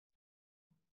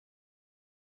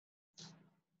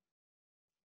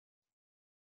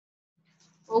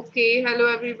Okay,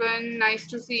 hello everyone. Nice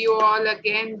to see you all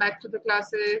again. Back to the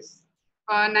classes.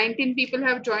 19 people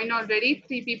have joined already.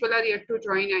 3 people are yet to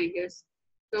join, I guess.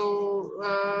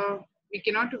 So we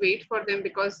cannot wait for them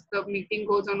because the meeting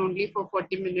goes on only for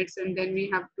 40 minutes and then we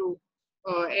have to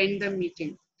end the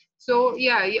meeting. So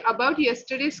yeah, about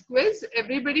yesterday's quiz,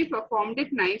 everybody performed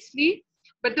it nicely.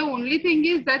 But the only thing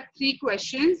is that 3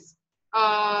 questions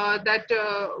that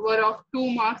were of 2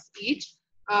 marks each.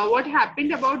 What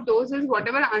happened about those is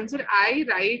whatever answer I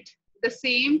write, the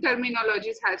same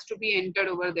terminologies has to be entered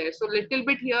over there. So little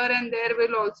bit here and there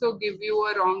will also give you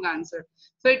a wrong answer.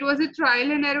 So it was a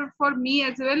trial and error for me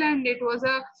as well, and it was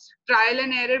a trial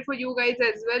and error for you guys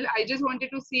as well. I just wanted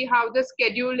to see how the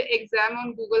scheduled exam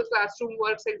on Google Classroom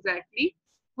works exactly,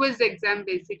 quiz exam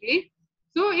basically.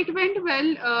 So it went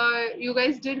well. You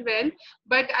guys did well,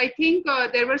 but I think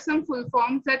there were some full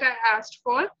forms that I asked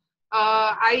for.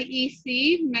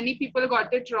 IEC, many people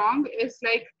got it wrong, is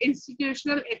like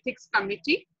Institutional Ethics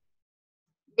Committee,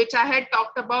 which I had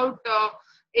talked about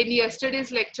in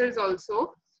yesterday's lectures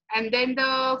also. And then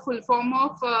the full form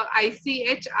of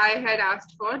ICH I had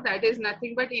asked for, that is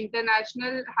nothing but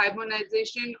International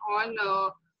Harmonization on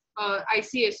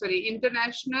ICH, sorry,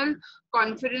 International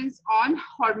Conference on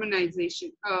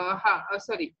Harmonization.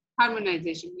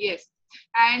 Harmonization, yes.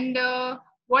 And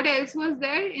what else was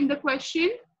there in the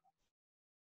question?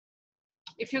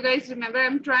 If you guys remember,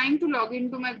 I'm trying to log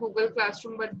into my Google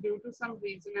Classroom, but due to some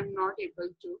reason, I'm not able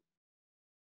to.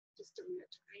 Just a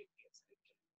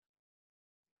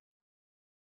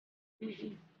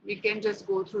minute. We can just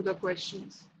go through the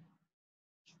questions.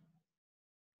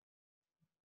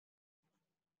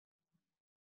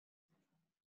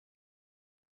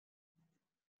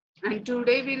 And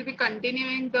today we'll be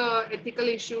continuing the ethical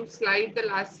issue slide, the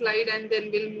last slide, and then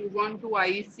we'll move on to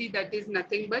IEC, that is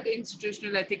nothing but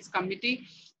Institutional Ethics Committee.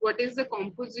 What is the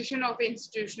composition of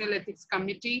Institutional Ethics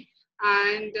Committee?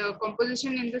 And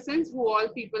composition in the sense who all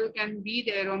people can be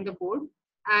there on the board,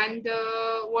 and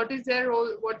what is their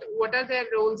role, what are their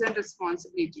roles and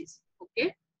responsibilities.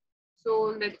 Okay,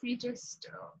 so let me just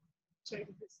check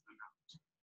this one out.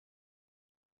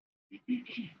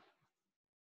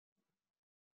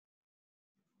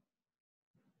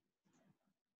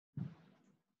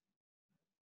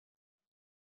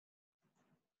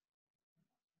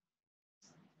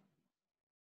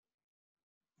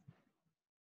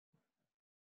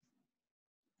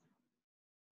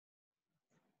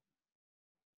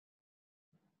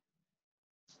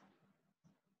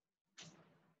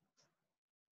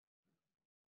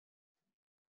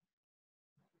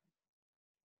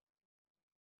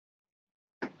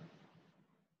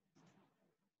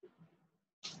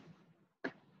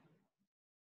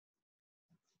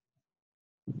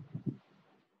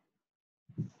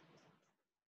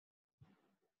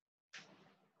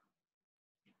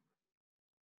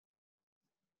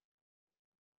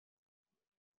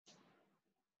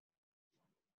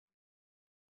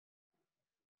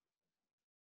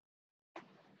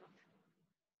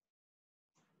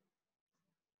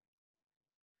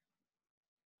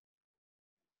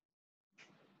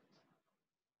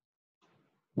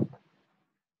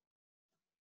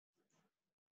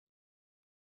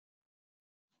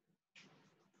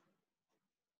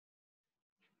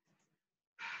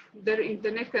 Their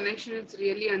internet connection is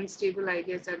really unstable, I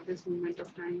guess, at this moment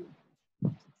of time.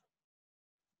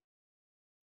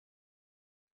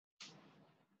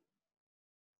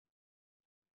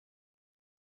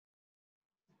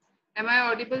 Am I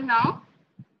audible now?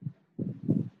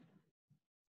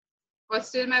 Or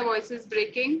still my voice is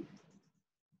breaking?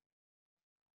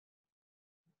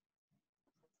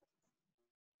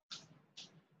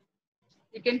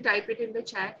 You can type it in the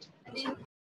chat.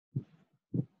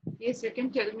 Yes, you can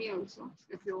tell me also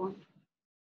if you want.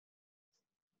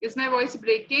 Is my voice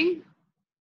breaking?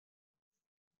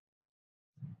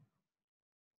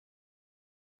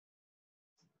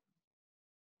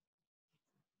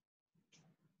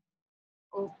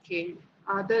 Okay.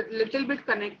 The little bit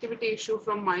connectivity issue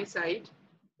from my side.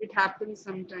 It happens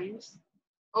sometimes.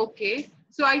 Okay.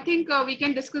 So I think we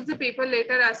can discuss the paper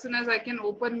later as soon as I can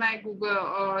open my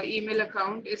Google email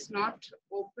account. It's not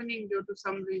opening due to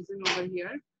some reason over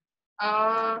here.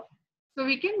 So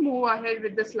we can move ahead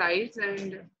with the slides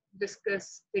and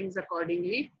discuss things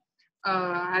accordingly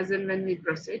as and when we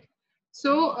proceed.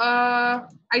 So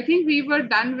I think we were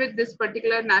done with this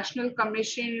particular National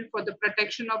Commission for the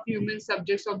Protection of Human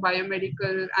Subjects of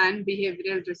Biomedical and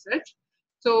Behavioral Research.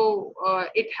 So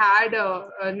it had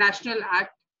a national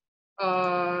act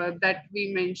that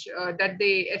we mentioned that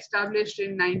they established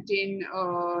in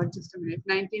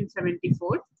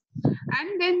 1974,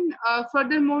 and then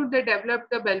furthermore they developed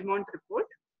the Belmont report.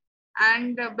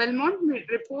 And Belmont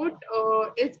report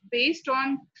is based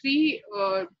on three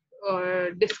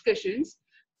discussions.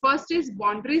 First is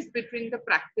boundaries between the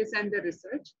practice and the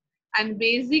research, and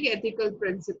basic ethical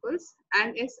principles,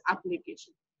 and its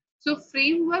application. So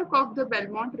framework of the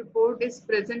Belmont report is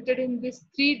presented in these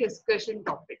three discussion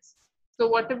topics. So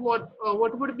what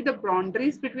would be the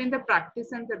boundaries between the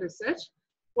practice and the research?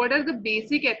 What are the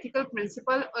basic ethical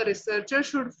principles a researcher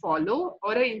should follow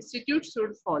or an institute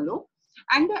should follow,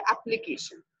 and the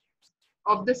application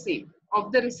of the same,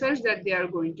 of the research that they are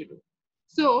going to do.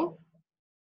 So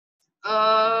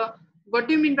what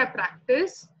do you mean by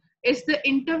practice? It's the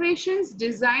interventions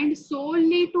designed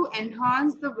solely to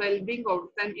enhance the well-being of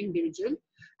an individual,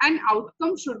 and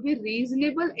outcome should be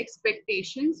reasonable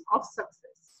expectations of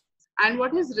success. And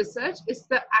what is research? Is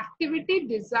the activity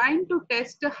designed to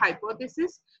test a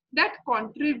hypothesis that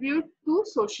contribute to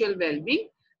social well-being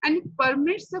and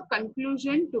permits a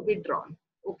conclusion to be drawn.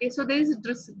 Okay, so there is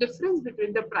a difference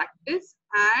between the practice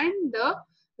and the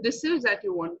research that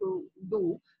you want to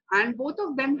do, and both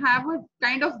of them have a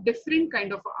kind of different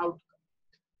kind of outcome.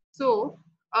 So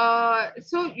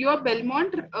so your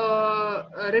Belmont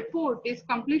report is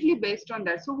completely based on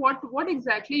that. So what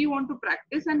exactly you want to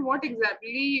practice and what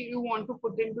exactly you want to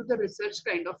put into the research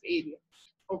kind of area,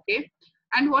 okay?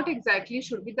 And what exactly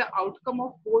should be the outcome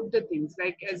of both the things,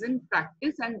 like as in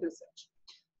practice and research.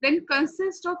 Then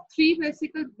consists of three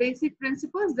basic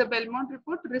principles. The Belmont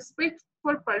report: respect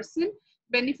for person,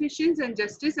 beneficence, and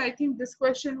justice. I think this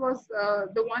question was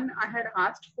the one I had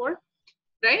asked for,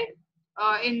 right?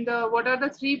 In the what are the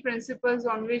three principles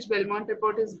on which Belmont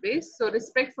report is based? So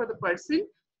respect for the person,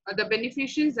 the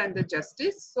beneficence, and the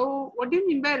justice. So what do you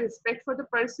mean by respect for the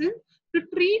person? To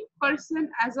treat person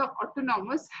as a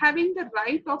autonomous, having the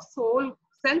right of soul,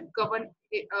 self-governed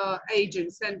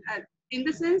agents, and in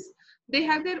the sense they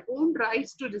have their own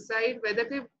rights to decide whether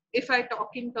they, if I talk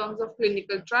in terms of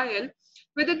clinical trial,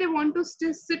 whether they want to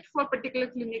still sit for particular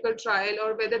clinical trial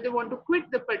or whether they want to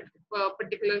quit the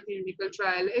particular clinical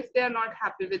trial if they are not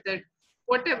happy with it,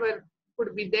 whatever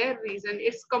could be their reason,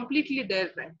 it's completely their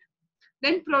right.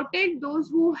 Then protect those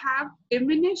who have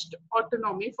diminished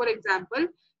autonomy, for example,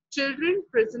 children,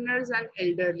 prisoners, and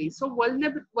elderly. So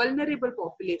vulnerable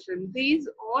population. These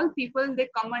all people, they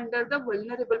come under the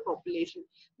vulnerable population,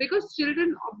 because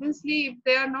children, obviously, if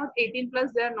they are not 18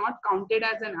 plus, they are not counted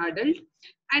as an adult,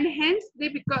 and hence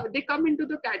they come into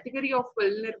the category of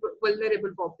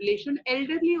vulnerable population.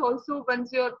 Elderly also,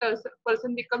 once your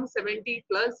person becomes 70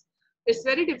 plus, it's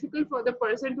very difficult for the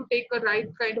person to take a right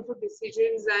kind of a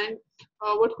decisions, and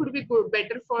what could be good,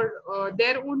 better for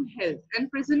their own health. And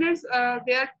prisoners,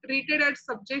 they are treated as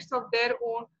subjects of their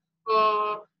own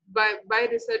by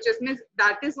researchers. Means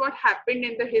that is what happened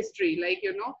in the history, like,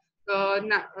 you know,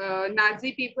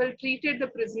 Nazi people treated the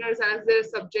prisoners as their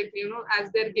subject, you know,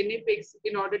 as their guinea pigs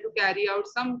in order to carry out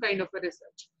some kind of a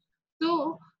research.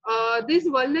 So these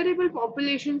vulnerable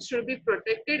populations should be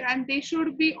protected, and they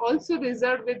should be also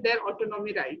reserved with their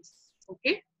autonomy rights.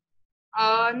 Okay.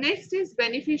 Next is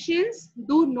beneficence,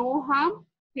 do no harm.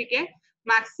 Okay.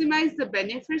 Maximize the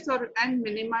benefits or and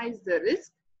minimize the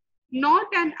risk. Not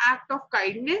an act of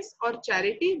kindness or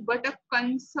charity, but a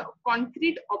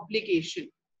concrete obligation.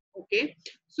 Okay.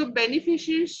 So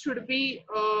beneficence should be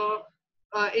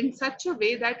in such a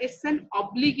way that it's an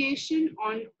obligation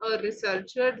on a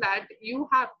researcher that you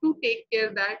have to take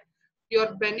care that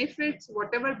your benefits,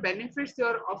 whatever benefits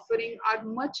you're offering, are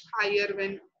much higher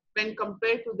when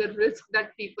compared to the risk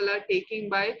that people are taking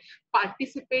by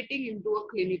participating into a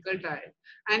clinical trial.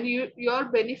 And your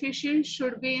beneficence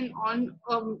should be in on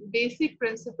basic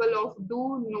principle of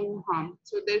do no harm.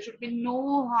 So there should be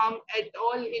no harm at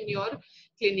all in your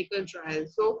clinical trial.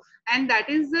 So, and that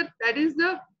is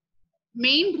the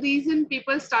main reason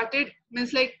people started,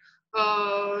 means like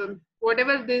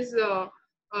whatever these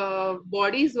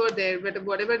bodies were there,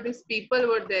 whatever these people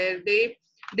were there, they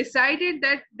decided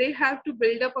that they have to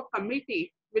build up a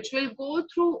committee which will go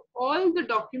through all the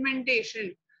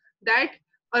documentation that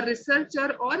a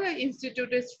researcher or an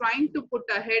institute is trying to put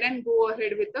ahead and go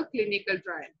ahead with a clinical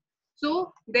trial.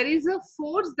 So there is a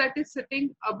force that is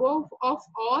sitting above of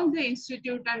all the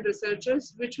institute and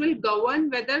researchers, which will govern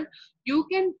whether you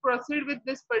can proceed with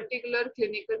this particular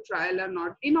clinical trial or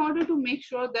not, in order to make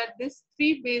sure that these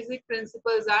three basic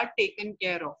principles are taken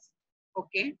care of.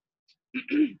 Okay.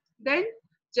 Then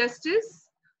justice,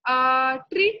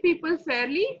 treat people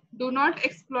fairly, do not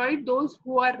exploit those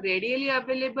who are readily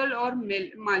available or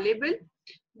malleable.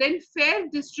 Then fair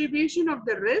distribution of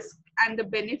the risk and the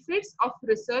benefits of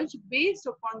research based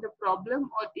upon the problem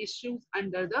or issues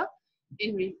under the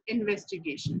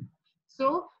investigation.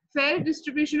 So Fair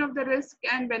distribution of the risk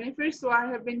and benefits. So I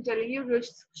have been telling you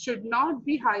risks should not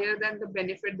be higher than the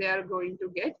benefit they are going to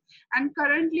get. And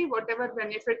currently, whatever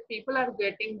benefit people are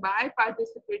getting by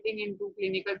participating into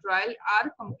clinical trial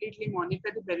are completely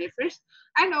monetary benefits,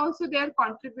 and also they are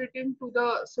contributing to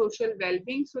the social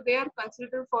well-being. So they are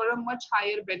considered for a much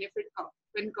higher benefit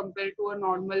when compared to a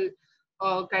normal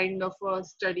kind of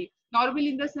study. Normal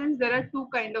in the sense there are two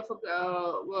kind of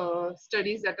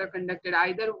studies that are conducted.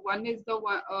 Either one is the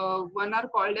one are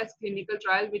called as clinical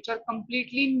trial, which are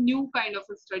completely new kind of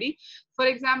a study. For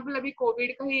example, अभी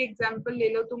Covid का ही example ले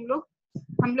लो तुम लोग.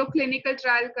 हम लोग clinical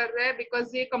trial कर रहे हैं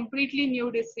because ये completely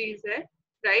new disease है,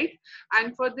 right?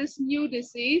 And for this new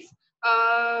disease,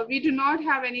 we do not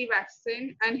have any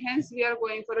vaccine, and hence we are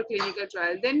going for a clinical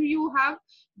trial. Then you have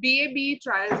BAB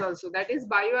trials also, that is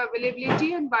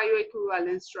bioavailability and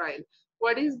bioequivalence trial.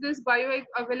 What is this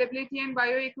bioavailability and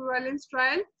bioequivalence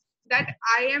trial? That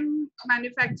I am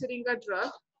manufacturing a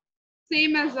drug,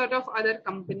 same as that of other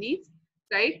companies,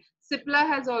 right? Cipla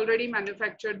has already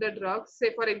manufactured the drug,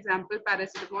 say for example,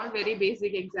 paracetamol, very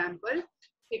basic example.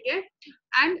 Okay,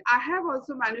 and I have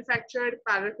also manufactured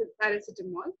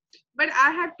paracetamol, but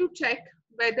I have to check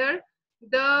whether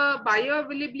the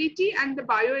bioavailability and the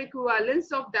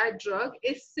bioequivalence of that drug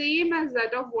is same as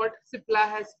that of what Cipla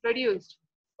has produced.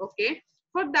 Okay,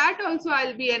 for that also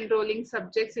I'll be enrolling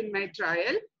subjects in my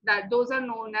trial. That those are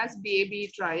known as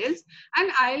BAB trials,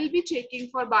 and I'll be checking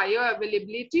for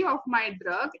bioavailability of my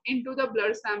drug into the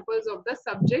blood samples of the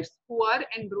subjects who are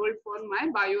enrolled for my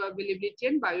bioavailability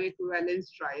and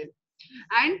bioequivalence trial.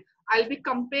 And I'll be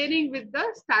comparing with the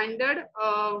standard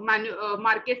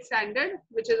market standard,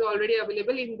 which is already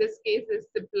available. In this case is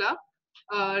Cipla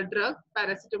drug,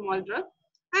 paracetamol drug.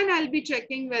 And I'll be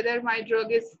checking whether my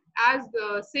drug is as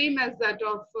same as that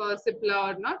of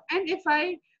Cipla or not. And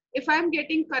if I'm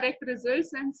getting correct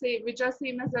results and say which are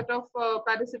same as that of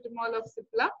paracetamol of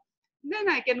Cipla, then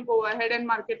I can go ahead and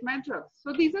market my drug.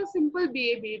 So these are simple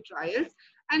BAB trials.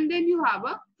 And then you have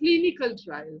a clinical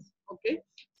trials. Okay,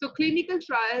 so clinical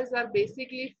trials are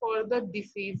basically for the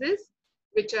diseases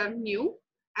which are new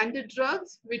and the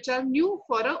drugs which are new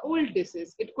for an old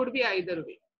disease. It could be either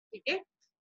way. Okay,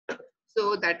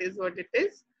 so that is what it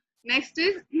is. Next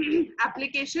is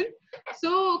application.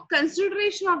 So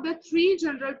consideration of the three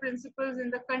general principles in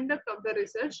the conduct of the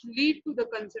research lead to the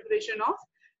consideration of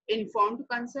informed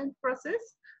consent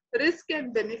process, risk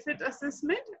and benefit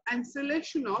assessment, and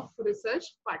selection of research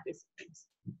participants.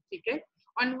 Okay,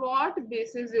 on what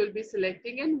basis you will be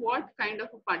selecting and what kind of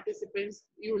participants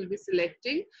you will be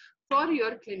selecting for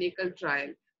your clinical trial.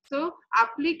 So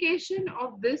application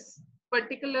of this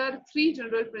particular three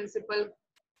general principle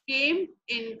came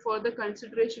in for the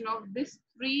consideration of these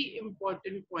three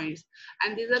important points,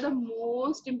 and these are the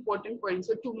most important points.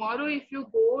 So tomorrow if you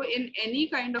go in any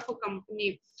kind of a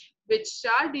company which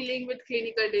are dealing with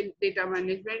clinical data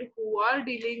management, who are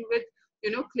dealing with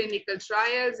clinical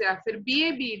trials or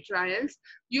BAB trials,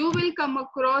 you will come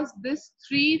across these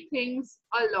three things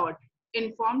a lot: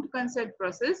 informed consent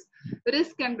process,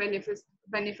 risk and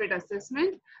benefit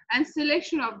assessment, and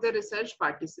selection of the research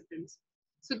participants.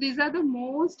 So these are the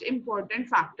most important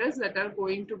factors that are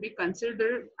going to be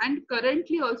considered, and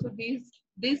currently also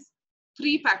these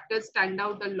three factors stand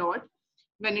out a lot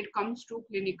when it comes to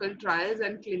clinical trials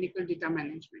and clinical data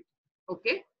management.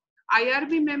 Okay,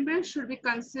 IRB members should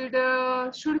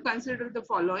consider the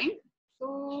following.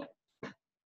 So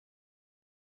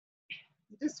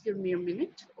just give me a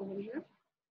minute over here.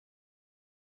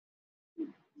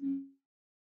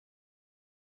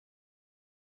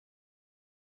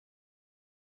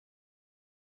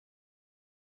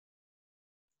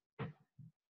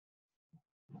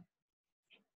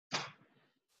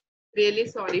 Really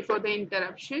sorry for the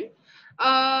interruption.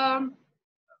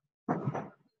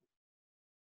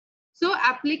 So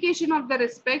application of the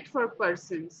respect for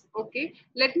persons. Okay,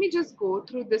 let me just go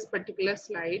through this particular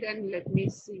slide and let me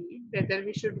see whether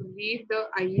we should read the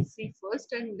IEC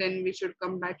first and then we should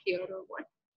come back here or what.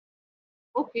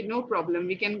 Okay, no problem.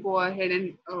 We can go ahead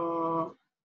and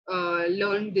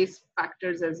learn these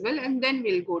factors as well, and then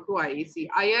we'll go to IEC.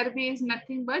 IRB is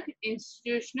nothing but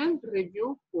Institutional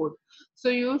Review Code. So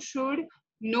you should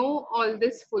know all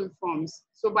these full forms.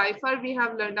 So by far we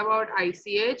have learned about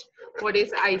ICH. What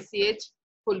is ICH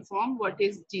full form? What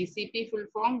is GCP full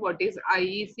form? What is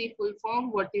IEC full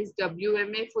form? What is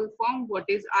WMA full form? What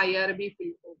is IRB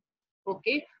full form?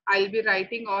 Okay, I'll be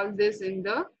writing all this in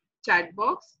the chat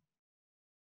box.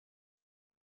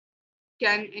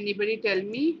 Can anybody tell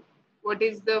me what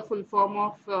is the full form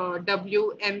of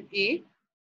WMA?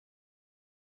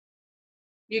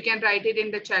 You can write it in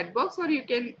the chat box or you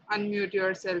can unmute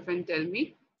yourself and tell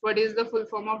me. What is the full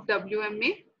form of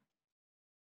WMA?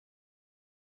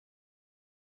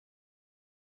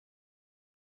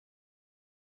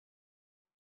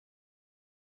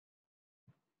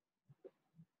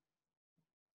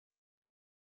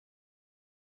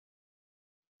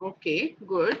 Okay,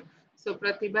 good. So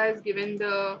Pratibha has given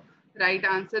the right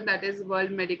answer, that is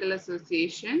World Medical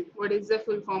Association. What is the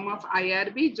full form of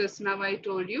IRB? Just now I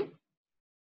told you.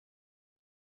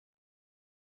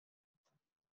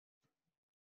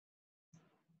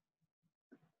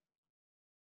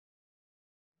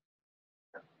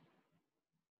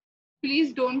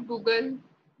 Please don't Google.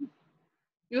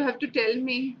 You have to tell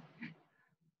me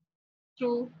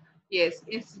through. Yes,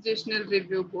 Institutional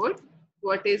Review Board.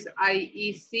 What is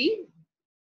IEC?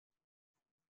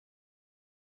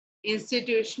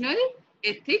 Institutional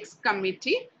Ethics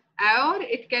Committee, or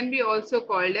it can be also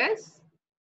called as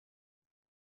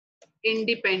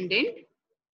Independent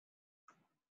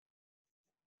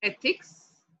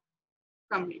Ethics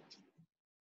Committee.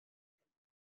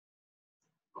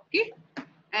 Okay,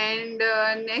 and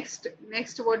next,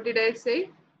 what did I say?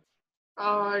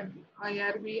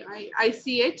 IRB,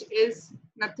 ICH is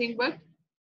nothing but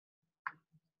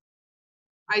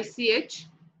ICH.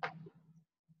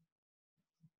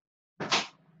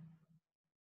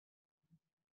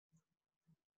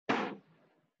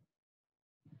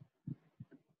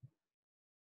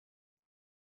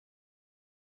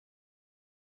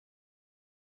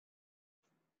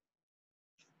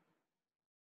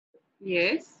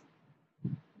 Yes,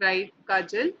 right,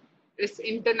 Kajal. It's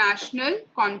International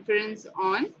Conference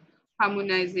on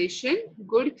Harmonization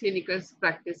Good Clinical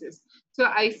Practices. So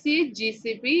ICH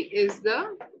GCP is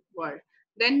the word.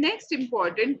 Then next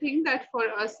important thing that for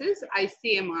us is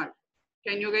ICMR.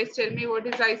 Can you guys tell me what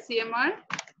is ICMR?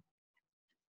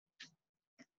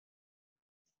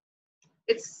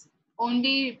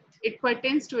 It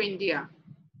pertains to India.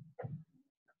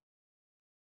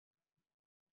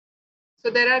 So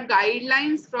there are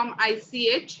guidelines from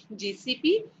ICH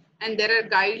GCP and there are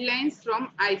guidelines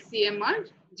from ICMR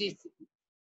GCP.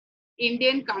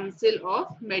 Indian Council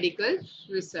of Medical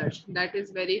Research. That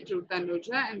is very true,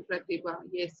 Tanuja and Pratibha.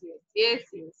 Yes, yes, yes,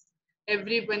 yes.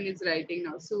 Everyone is writing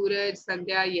now. Suraj,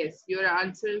 Sandhya, yes, your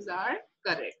answers are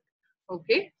correct.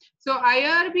 Okay. So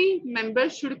IRB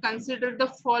members should consider the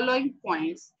following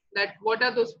points. That what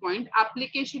are those points?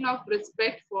 Application of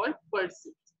respect for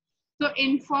persons. So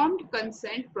informed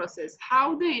consent process.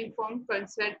 How the informed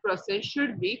consent process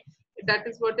should be. That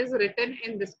is what is written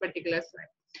in this particular slide.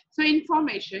 So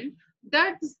information,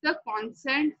 that's the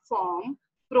consent form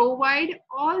provide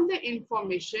all the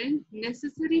information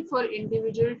necessary for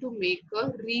individual to make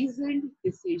a reasoned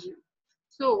decision.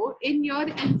 So in your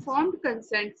informed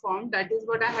consent form, that is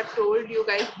what I have told you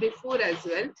guys before as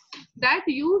well, that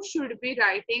you should be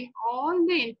writing all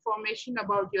the information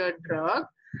about your drug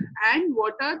and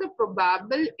what are the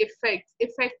probable effects,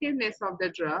 effectiveness of the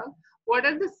drug, what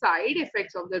are the side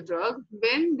effects of the drug,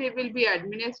 when they will be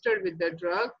administered with the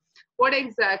drug, what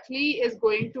exactly is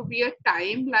going to be a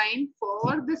timeline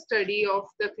for the study of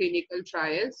the clinical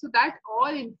trial. So that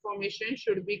all information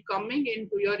should be coming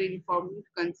into your informed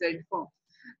consent form.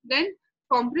 Then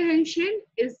comprehension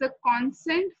is the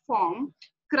consent form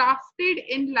crafted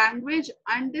in language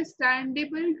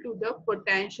understandable to the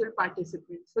potential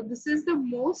participants. So this is the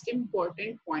most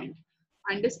important point.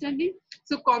 Understanding.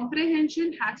 So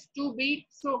comprehension has to be,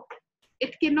 so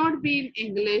it cannot be in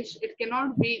English, it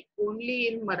cannot be only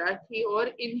in Marathi or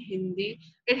in Hindi.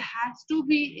 It has to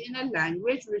be in a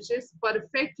language which is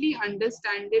perfectly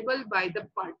understandable by the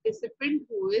participant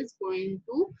who is going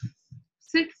to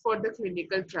sit for the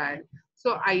clinical trial.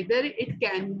 So either it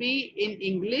can be in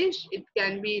English, it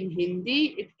can be in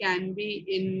Hindi, it can be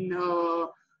in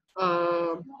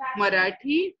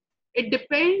Marathi. It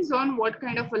depends on what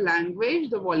kind of a language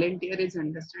the volunteer is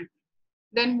understanding.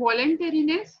 Then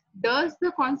voluntariness, does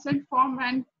the consent form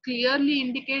and clearly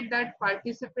indicate that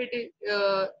participate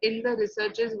in the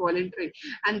research is voluntary,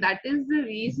 and that is the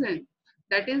reason,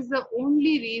 that is the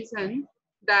only reason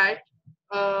that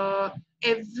uh,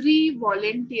 every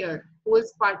volunteer who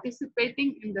is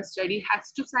participating in the study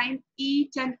has to sign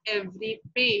each and every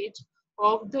page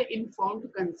of the informed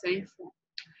consent form.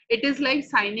 It is like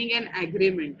signing an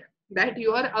agreement that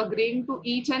you are agreeing to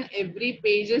each and every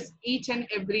pages, each and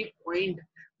every point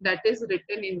that is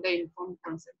written in the informed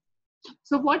consent.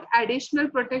 So what additional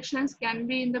protections can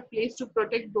be in the place to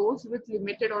protect those with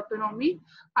limited autonomy,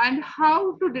 and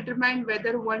how to determine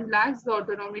whether one lacks the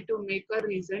autonomy to make a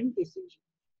reasoned decision.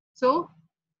 So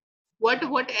what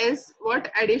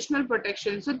additional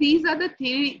protection? So these are the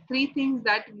three things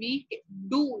that we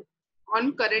do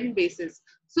on current basis.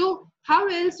 So how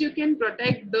else you can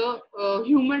protect the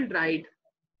human right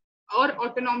or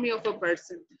autonomy of a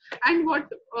person, and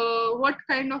what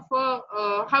kind of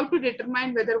a, how to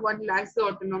determine whether one lacks the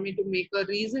autonomy to make a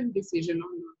reasoned decision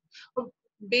or not. So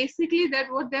basically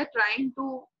that what they're trying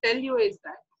to tell you is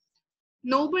that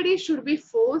nobody should be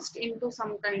forced into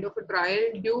some kind of a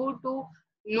trial due to,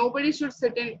 nobody should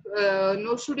sit in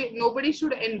nobody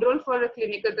should enroll for a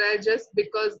clinical trial just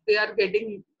because they are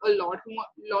getting a lot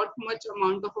much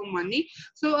amount of money.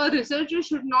 So a researcher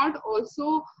should not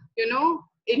also, you know,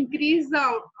 increase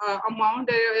the amount,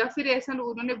 या फिर ऐसा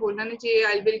उन्होंने बोलना नहीं चाहिए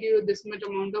I will give you this much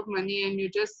amount of money and you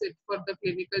just sit for the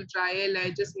clinical trial,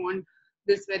 I just want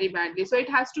this very badly. So it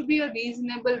has to be a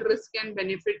reasonable risk and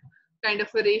benefit kind of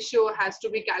a ratio has to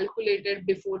be calculated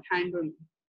beforehand only.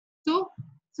 So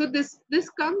this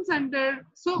comes under,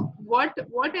 so what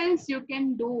else you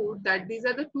can do, that these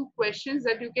are the two questions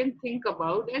that you can think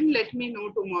about and let me know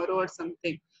tomorrow or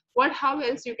something. What, how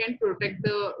else you can protect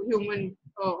the human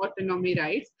autonomy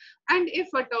rights, and if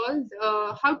at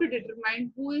all, how to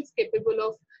determine who is capable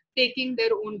of taking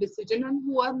their own decision and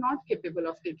who are not capable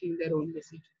of taking their own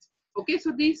decisions. Okay,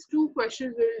 so these two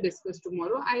questions we will discuss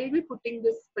tomorrow. I will be putting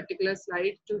this particular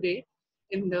slide today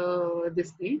in the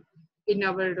this thing in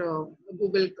our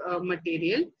Google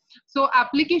material. So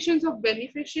applications of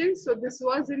beneficence. So this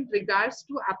was in regards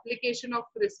to application of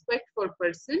respect for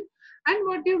person. And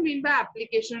what do you mean by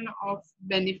application of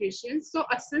beneficence? So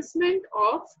assessment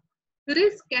of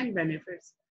risk and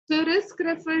benefits. So risk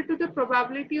refer to the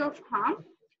probability of harm.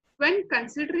 When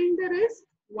considering the risk,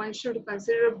 one should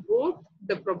consider both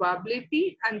the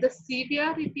probability and the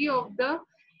severity of the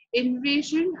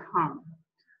envisioned harm,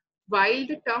 while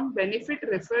the term benefit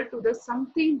refer to the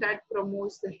something that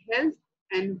promotes the health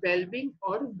and well-being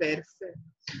or welfare.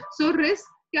 So risk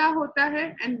क्या होता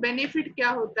है and benefit क्या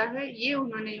होता है, ये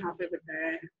उन्होंने यहाँ पे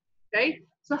बताया है, right?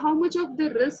 So how much of the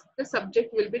risk the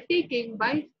subject will be taking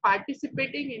by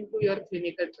participating into your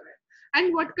clinical trial,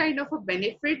 and what kind of a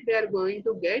benefit they are going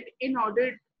to get in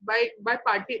order by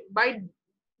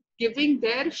giving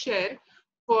their share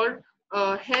for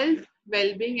health,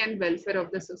 well-being, and welfare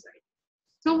of the society.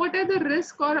 So what are the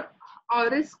risk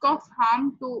of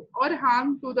harm to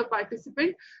the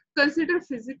participant? Consider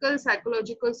physical,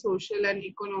 psychological, social, and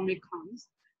economic harms.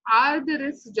 Are the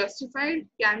risks justified?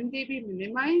 Can they be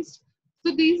minimized?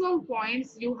 So these are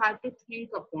points you have to think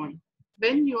upon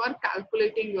when you are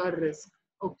calculating your risk.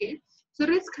 Okay. So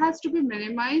risk has to be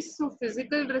minimized. So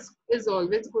physical risk is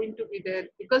always going to be there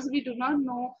because we do not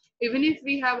know, even if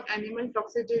we have animal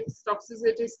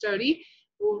toxicity study,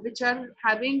 which are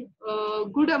having a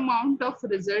good amount of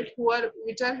result,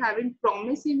 which are having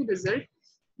promising result,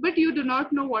 but you do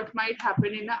not know what might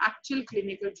happen in an actual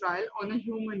clinical trial on a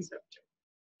human subject.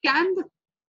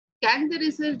 Can the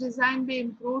research design be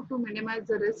improved to minimize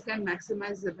the risk and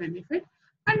maximize the benefit?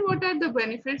 And what are the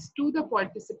benefits to the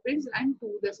participants and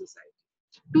to the society?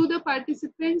 To the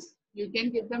participants, you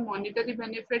can give them monetary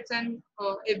benefits and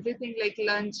everything like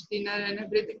lunch, dinner, and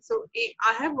everything. So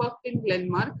I have worked in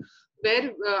Glenmark,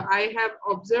 where I have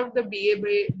observed the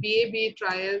BAB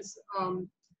trials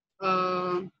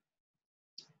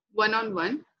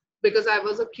one-on-one, because I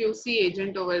was a QC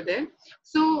agent over there.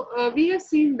 So we have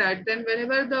seen that then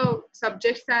whenever the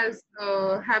subjects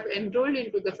have enrolled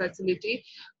into the facility,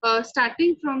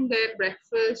 starting from their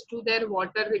breakfast to their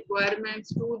water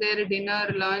requirements to their dinner,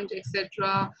 lunch,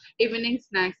 etc., evening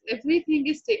snacks, everything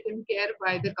is taken care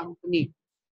by the company.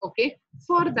 Okay,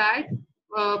 for that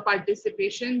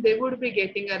participation, they would be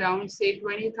getting around say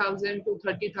 20,000 to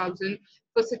 30,000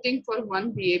 for sitting for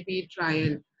one BAB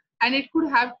trial. And it could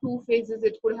have 2 phases,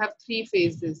 it could have 3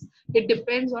 phases. It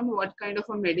depends on what kind of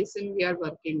a medicine we are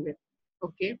working with.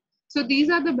 Okay. So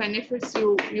these are the benefits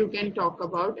you can talk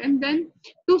about. And then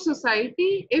to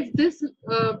society, if this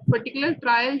particular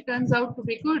trial turns out to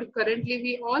be good, currently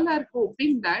we all are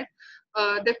hoping that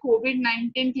the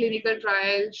COVID-19 clinical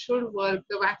trial should work,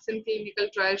 the vaccine clinical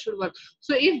trial should work.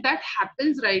 So if that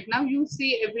happens right now, you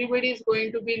see everybody is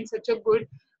going to be in such a good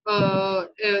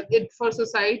for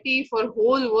society, for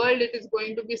whole world, it is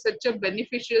going to be such a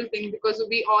beneficial thing because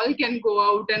we all can go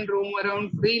out and roam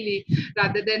around freely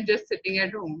rather than just sitting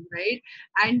at home, right?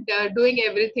 And doing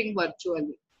everything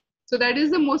virtually. So that is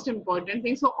the most important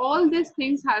thing. So all these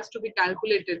things has to be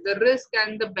calculated, the risk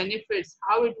and the benefits,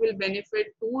 how it will benefit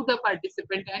to the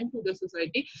participant and to the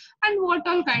society, and what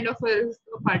all kind of a risk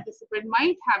a participant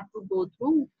might have to go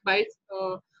through by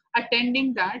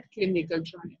attending that clinical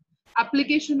trial.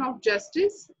 Application of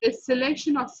justice is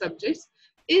selection of subjects.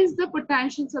 Is the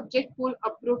potential subject pool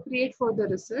appropriate for the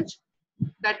research?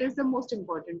 That is the most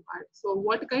important part. So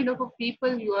what kind of a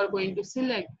people you are going to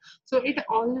select? So it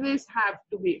always have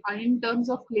to be, and in terms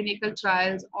of clinical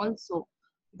trials also,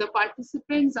 the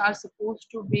participants are supposed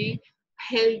to be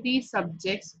healthy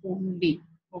subjects only.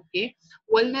 Okay,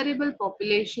 vulnerable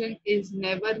population is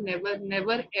never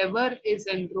ever is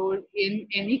enrolled in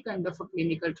any kind of a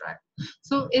clinical trial.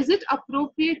 So is it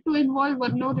appropriate to involve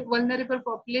vulnerable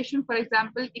population, for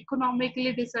example,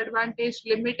 economically disadvantaged,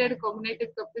 limited cognitive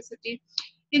capacity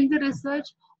in the research,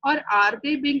 or are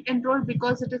they being enrolled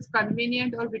because it is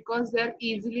convenient or because they are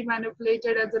easily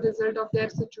manipulated as a result of their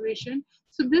situation?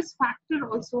 So this factor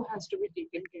also has to be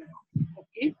taken care of.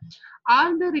 Okay.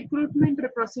 Are the recruitment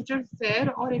procedures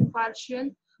fair or impartial?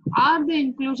 Are the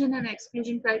inclusion and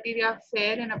exclusion criteria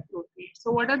fair and appropriate?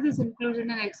 So what are these inclusion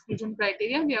and exclusion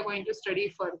criteria? We are going to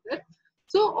study further.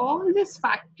 So all these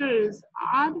factors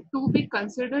are to be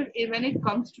considered when it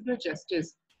comes to the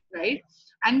justice, right?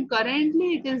 And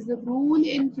currently it is the rule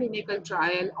in clinical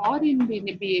trial or in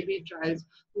BAB trials,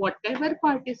 whatever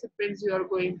participants you are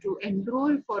going to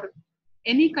enroll for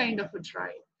any kind of a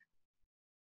trial,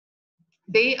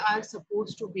 they are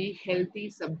supposed to be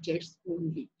healthy subjects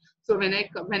only. So when I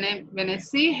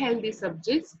say healthy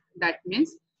subjects, that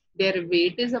means their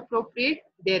weight is appropriate,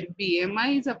 their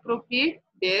BMI is appropriate,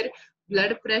 their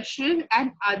blood pressure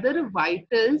and other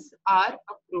vitals are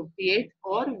appropriate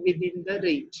or within the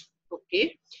range.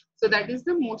 Okay, so that is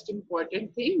the most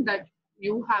important thing that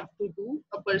you have to do,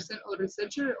 a person or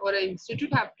researcher or an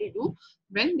institute have to do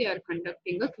when they are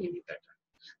conducting a clinical trial.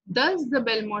 Thus, the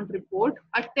Belmont report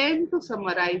attempts to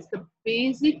summarize the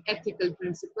basic ethical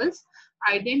principles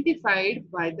identified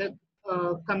by the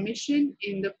Commission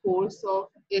in the course of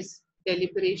its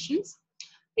deliberations.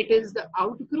 It is the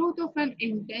outgrowth of an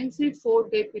intensive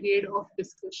 4-day period of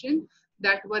discussion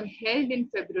that were held in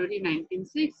February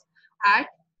 1906 at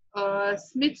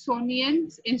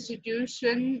Smithsonian's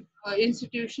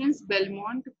Institution's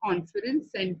Belmont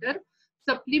Conference Center,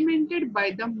 supplemented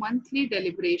by the monthly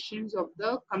deliberations of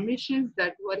the commissions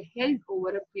that were held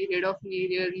over a period of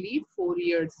nearly 4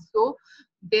 years. So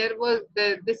there was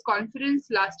this conference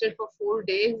lasted for 4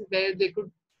 days where they could,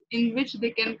 in which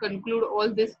they can conclude all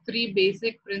these three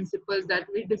basic principles that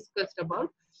we discussed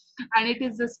about. And it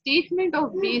is a statement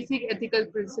of basic ethical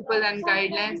principles and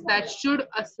guidelines that should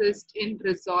assist in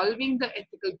resolving the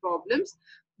ethical problems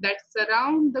that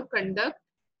surround the conduct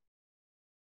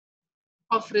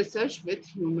of research with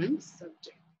human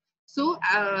subject. So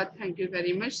thank you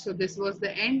very much. So this was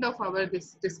the end of our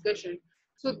this discussion.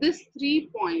 So these 3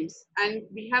 points, and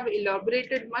we have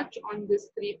elaborated much on these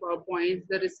 3 points: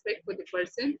 the respect for the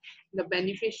person, the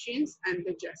beneficence, and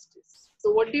the justice.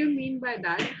 So what do you mean by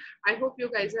that? I hope you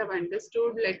guys have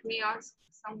understood. Let me ask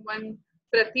someone.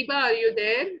 Pratibha, are you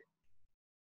there?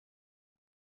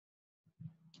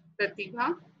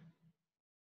 Pratibha?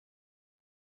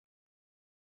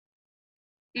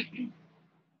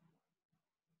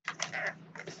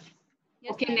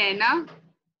 Yes, Okay, ma'am. Naina.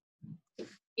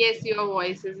 Yes, your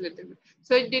voice is little bit.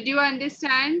 So did you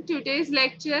understand today's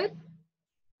lecture?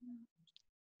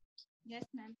 Yes,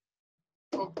 ma'am.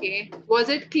 Okay. Was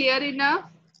it clear enough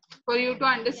for you to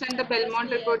Yes, understand the ma'am. It was Belmont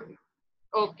clear. report?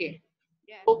 Okay.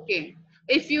 Yes. Okay.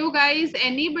 If you guys,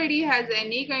 anybody has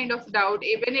any kind of doubt,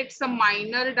 even it's a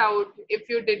minor doubt, if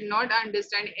you did not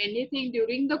understand anything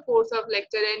during the course of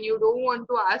lecture and you don't want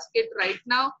to ask it right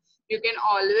now, you can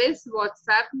always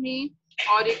WhatsApp me,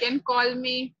 or you can call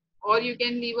me, or you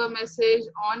can leave a message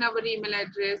on our email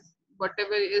address.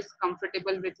 Whatever is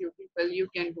comfortable with you people, you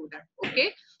can do that.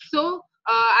 Okay. So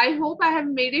I hope I have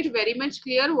made it very much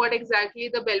clear what exactly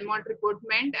the Belmont report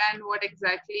meant and what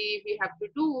exactly we have to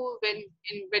do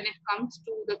when it comes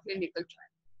to the clinical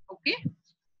trial. Okay.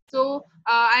 So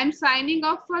I'm signing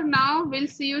off for now. We'll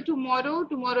see you tomorrow.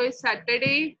 Tomorrow is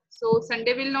Saturday. So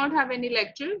Sunday will not have any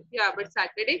lecture. Yeah, but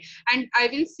Saturday. And I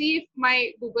will see if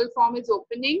my Google form is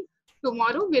opening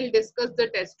tomorrow. We'll discuss the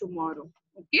test tomorrow.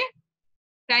 Okay.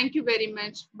 Thank you very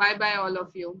much. Bye bye all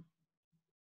of you.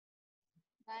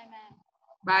 Bye, ma'am.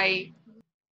 Bye.